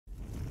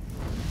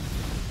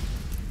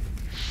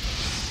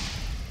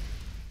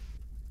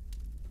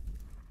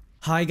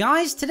Hi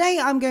guys, today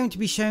I'm going to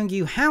be showing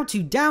you how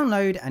to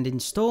download and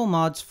install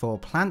mods for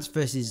Plants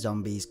vs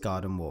Zombies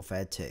Garden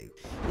Warfare 2.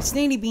 It's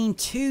nearly been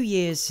 2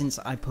 years since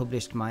I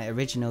published my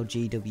original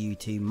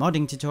GW2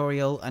 modding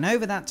tutorial, and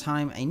over that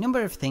time a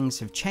number of things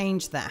have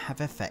changed that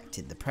have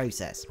affected the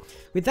process.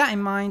 With that in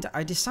mind,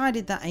 I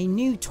decided that a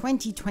new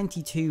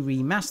 2022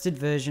 remastered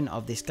version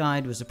of this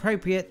guide was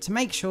appropriate to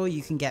make sure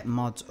you can get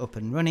mods up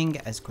and running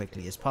as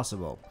quickly as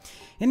possible.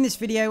 In this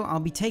video, I'll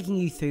be taking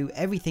you through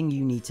everything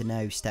you need to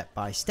know step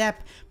by step,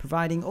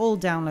 providing all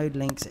download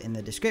links in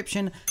the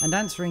description and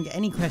answering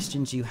any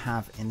questions you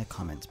have in the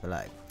comments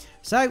below.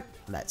 So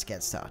let's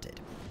get started.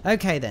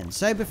 Okay then,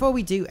 so before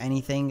we do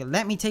anything,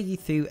 let me take you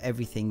through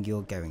everything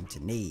you're going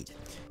to need.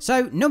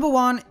 So number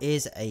one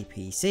is a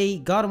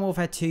PC. Garden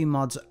Warfare 2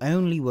 mods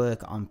only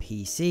work on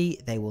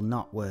PC, they will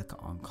not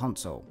work on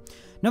console.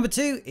 Number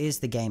two is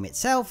the game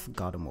itself,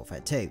 Garden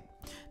Warfare 2.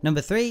 Number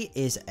 3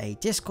 is a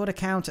Discord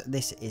account.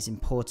 This is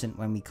important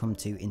when we come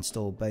to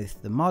install both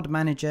the mod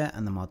manager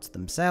and the mods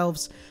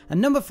themselves.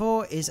 And number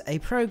 4 is a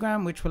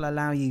program which will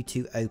allow you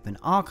to open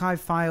archive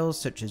files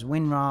such as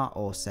WinRAR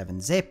or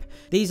 7-zip.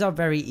 These are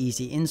very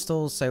easy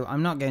installs, so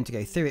I'm not going to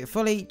go through it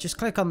fully. Just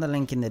click on the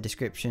link in the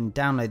description,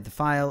 download the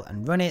file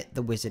and run it.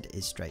 The wizard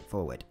is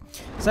straightforward.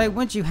 So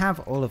once you have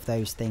all of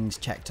those things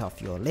checked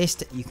off your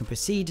list, you can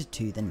proceed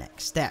to the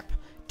next step: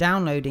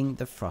 downloading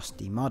the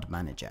Frosty Mod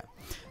Manager.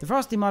 The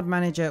Frosty Mod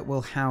Manager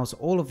will house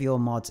all of your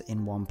mods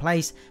in one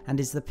place and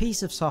is the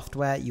piece of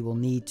software you will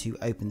need to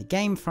open the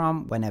game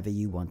from whenever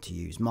you want to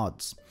use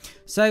mods.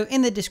 So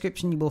in the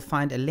description you will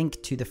find a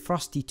link to the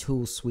Frosty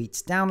Tools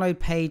Suite's download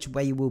page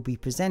where you will be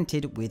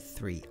presented with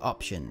 3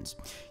 options.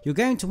 You're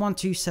going to want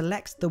to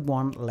select the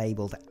one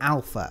labelled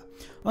Alpha.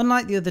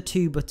 Unlike the other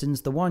 2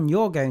 buttons, the one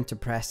you're going to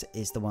press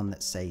is the one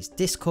that says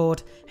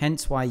Discord,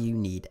 hence why you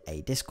need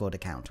a Discord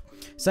account.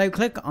 So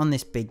click on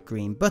this big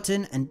green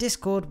button and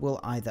Discord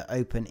will either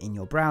open in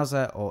your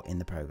browser or in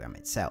the program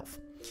itself.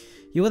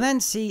 You will then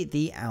see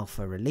the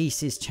alpha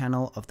releases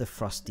channel of the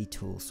Frosty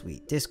Tool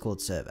Suite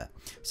Discord server.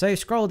 So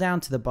scroll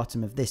down to the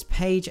bottom of this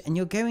page and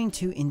you're going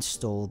to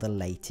install the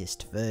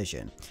latest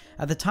version.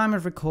 At the time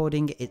of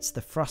recording, it's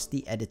the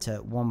Frosty Editor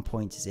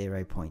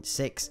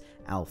 1.0.6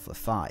 Alpha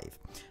 5.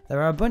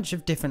 There are a bunch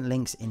of different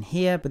links in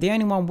here, but the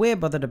only one we're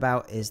bothered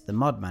about is the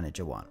Mod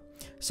Manager one.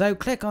 So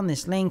click on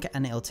this link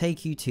and it'll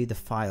take you to the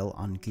file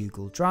on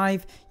Google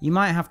Drive. You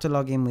might have to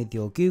log in with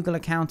your Google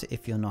account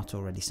if you're not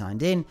already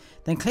signed in.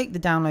 Then click the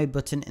download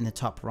button in the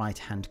top right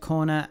hand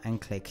corner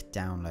and click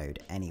download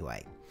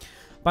anyway.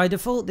 By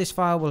default, this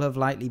file will have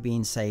likely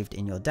been saved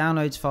in your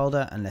downloads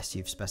folder unless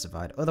you've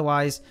specified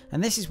otherwise,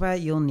 and this is where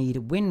you'll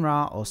need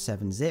WinRAR or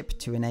 7-zip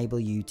to enable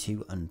you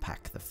to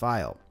unpack the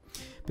file.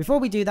 Before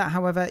we do that,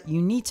 however,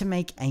 you need to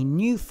make a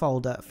new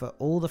folder for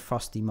all the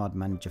Frosty Mod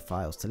Manager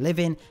files to live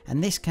in,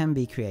 and this can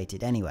be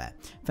created anywhere.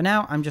 For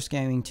now, I'm just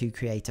going to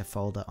create a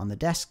folder on the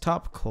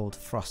desktop called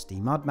Frosty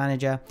Mod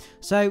Manager.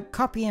 So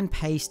copy and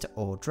paste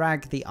or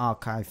drag the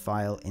archive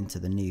file into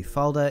the new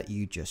folder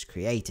you just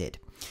created.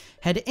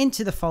 Head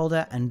into the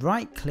folder and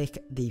right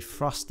click the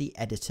Frosty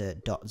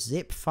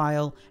Editor.zip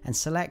file and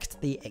select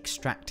the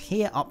extract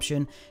here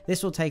option.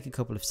 This will take a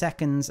couple of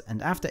seconds,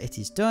 and after it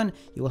is done,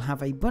 you will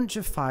have a bunch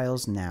of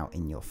files now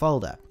in your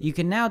folder. You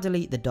can now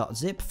delete the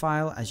 .zip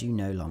file as you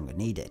no longer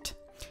need it.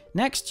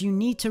 Next, you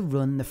need to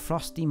run the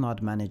Frosty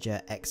Mod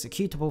Manager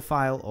executable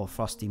file or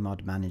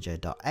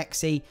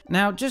frostymodmanager.exe.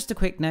 Now, just a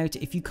quick note,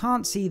 if you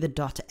can't see the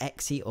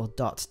 .exe or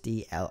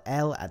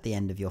 .dll at the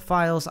end of your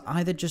files,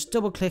 either just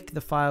double click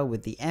the file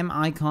with the M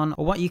icon,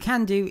 or what you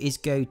can do is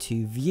go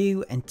to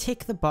View and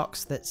tick the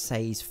box that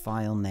says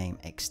File Name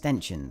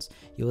Extensions.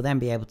 You will then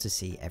be able to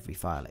see every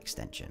file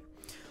extension.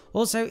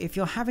 Also, if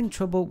you're having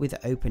trouble with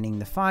opening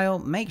the file,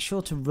 make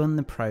sure to run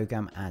the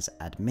program as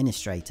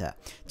administrator.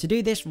 To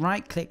do this,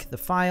 right click the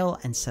file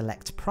and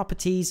select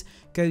Properties,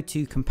 go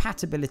to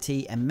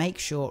Compatibility and make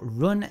sure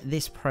Run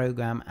this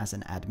program as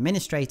an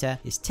administrator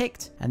is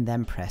ticked, and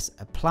then press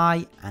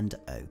Apply and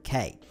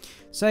OK.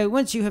 So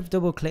once you have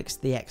double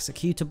clicked the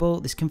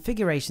executable, this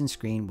configuration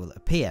screen will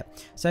appear.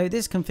 So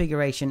this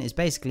configuration is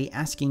basically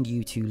asking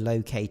you to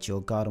locate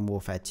your Garden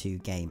Warfare 2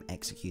 game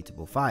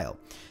executable file.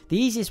 The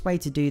easiest way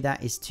to do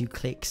that is to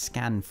click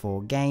Scan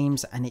for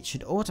Games, and it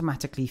should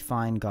automatically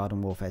find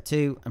Garden Warfare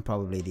 2 and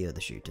probably the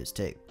other shooters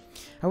too.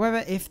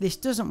 However, if this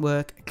doesn't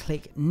work,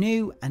 click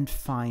New and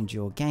find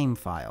your game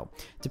file.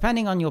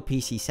 Depending on your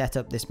PC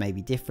setup, this may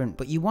be different,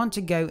 but you want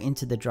to go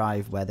into the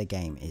drive where the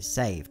game is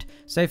saved.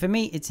 So for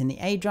me, it's in the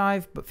A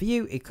drive, but for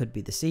you, it could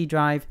be the C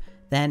drive.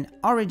 Then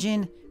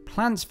Origin,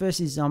 Plants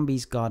vs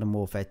Zombies Garden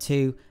Warfare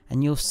 2,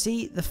 and you'll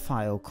see the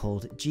file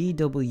called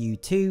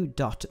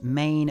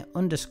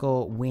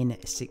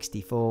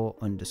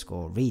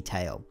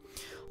GW2.main_win64_retail.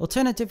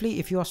 Alternatively,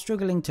 if you are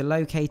struggling to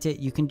locate it,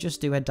 you can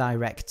just do a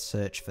direct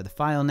search for the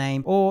file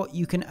name, or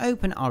you can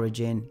open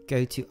Origin,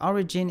 go to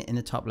Origin in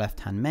the top left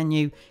hand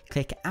menu,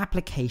 click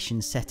Application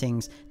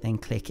Settings, then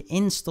click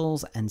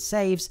Installs and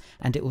Saves,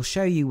 and it will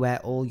show you where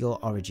all your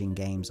Origin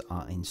games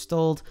are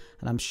installed,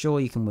 and I'm sure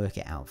you can work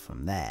it out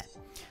from there.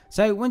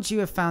 So once you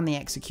have found the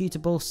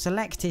executable,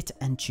 select it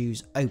and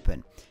choose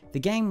open. The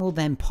game will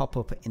then pop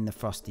up in the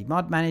Frosty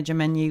Mod Manager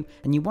menu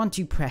and you want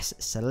to press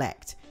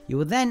select. You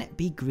will then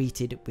be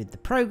greeted with the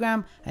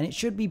program and it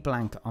should be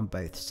blank on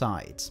both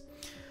sides.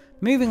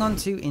 Moving on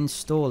to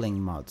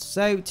installing mods.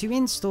 So to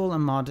install a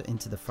mod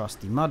into the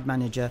Frosty Mod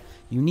Manager,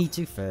 you need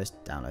to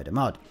first download a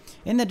mod.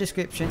 In the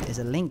description is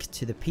a link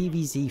to the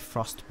PvZ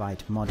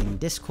Frostbite modding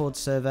Discord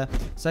server,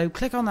 so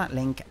click on that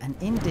link and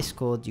in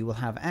Discord you will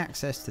have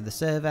access to the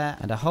server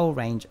and a whole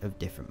range of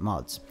different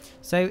mods.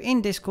 So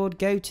in Discord,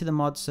 go to the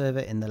mod server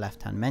in the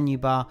left hand menu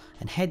bar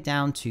and head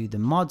down to the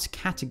mods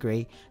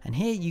category, and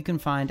here you can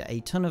find a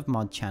ton of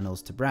mod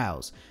channels to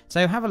browse.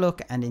 So have a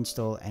look and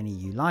install any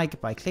you like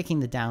by clicking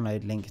the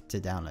download link to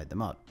download the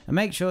mod, and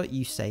make sure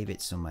you save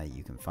it somewhere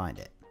you can find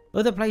it.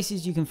 Other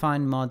places you can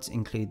find mods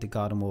include the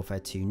Garden Warfare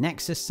 2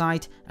 Nexus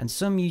site, and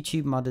some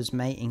YouTube modders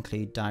may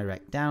include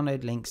direct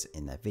download links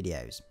in their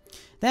videos.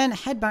 Then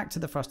head back to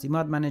the Frosty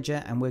Mod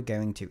Manager and we're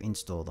going to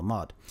install the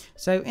mod.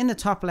 So in the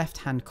top left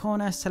hand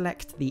corner,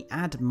 select the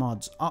Add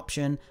Mods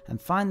option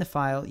and find the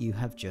file you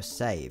have just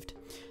saved.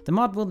 The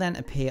mod will then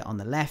appear on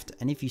the left,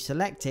 and if you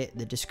select it,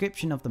 the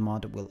description of the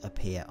mod will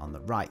appear on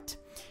the right.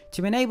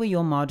 To enable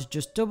your mod,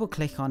 just double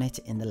click on it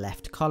in the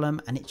left column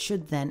and it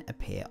should then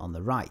appear on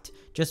the right.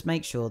 Just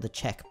make sure the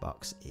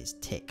checkbox is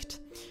ticked.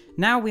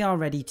 Now we are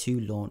ready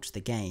to launch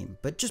the game,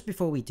 but just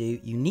before we do,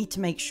 you need to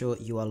make sure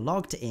you are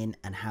logged in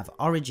and have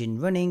Origin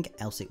running,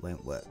 else it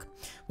won't work.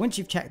 Once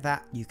you've checked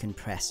that, you can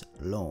press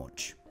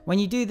launch. When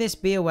you do this,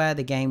 be aware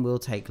the game will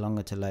take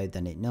longer to load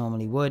than it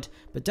normally would,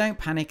 but don't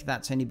panic,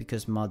 that's only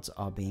because mods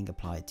are being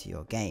applied to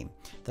your game.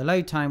 The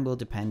load time will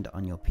depend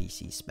on your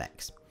PC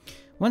specs.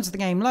 Once the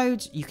game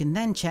loads, you can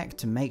then check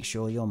to make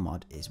sure your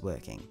mod is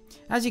working.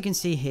 As you can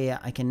see here,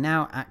 I can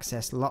now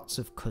access lots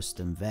of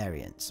custom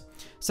variants.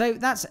 So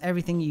that's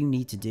everything you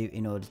need to do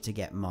in order to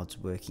get mods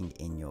working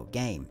in your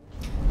game.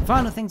 The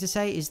final thing to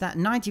say is that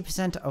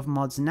 90% of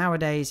mods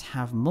nowadays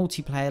have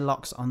multiplayer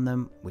locks on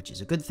them, which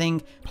is a good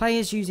thing.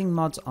 Players using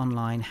mods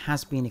online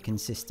has been a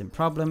consistent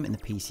problem in the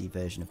PC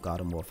version of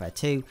Garden Warfare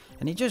 2,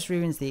 and it just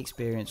ruins the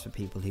experience for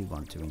people who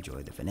want to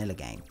enjoy the vanilla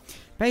game.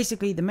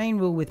 Basically, the main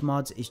rule with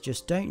mods is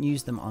just don't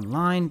use them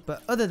online,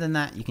 but other than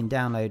that, you can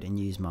download and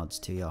use mods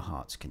to your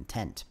heart's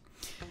content.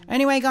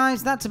 Anyway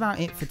guys, that's about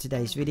it for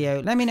today's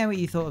video. Let me know what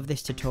you thought of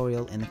this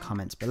tutorial in the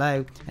comments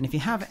below, and if you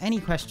have any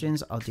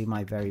questions, I'll do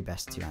my very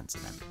best to answer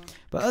them.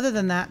 But other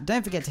than that,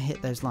 don't forget to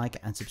hit those like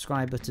and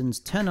subscribe buttons,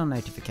 turn on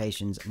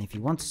notifications, and if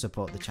you want to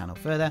support the channel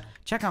further,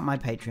 check out my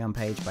Patreon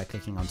page by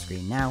clicking on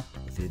screen now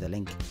or through the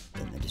link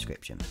in the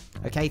description.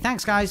 Okay,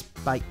 thanks guys,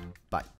 bye.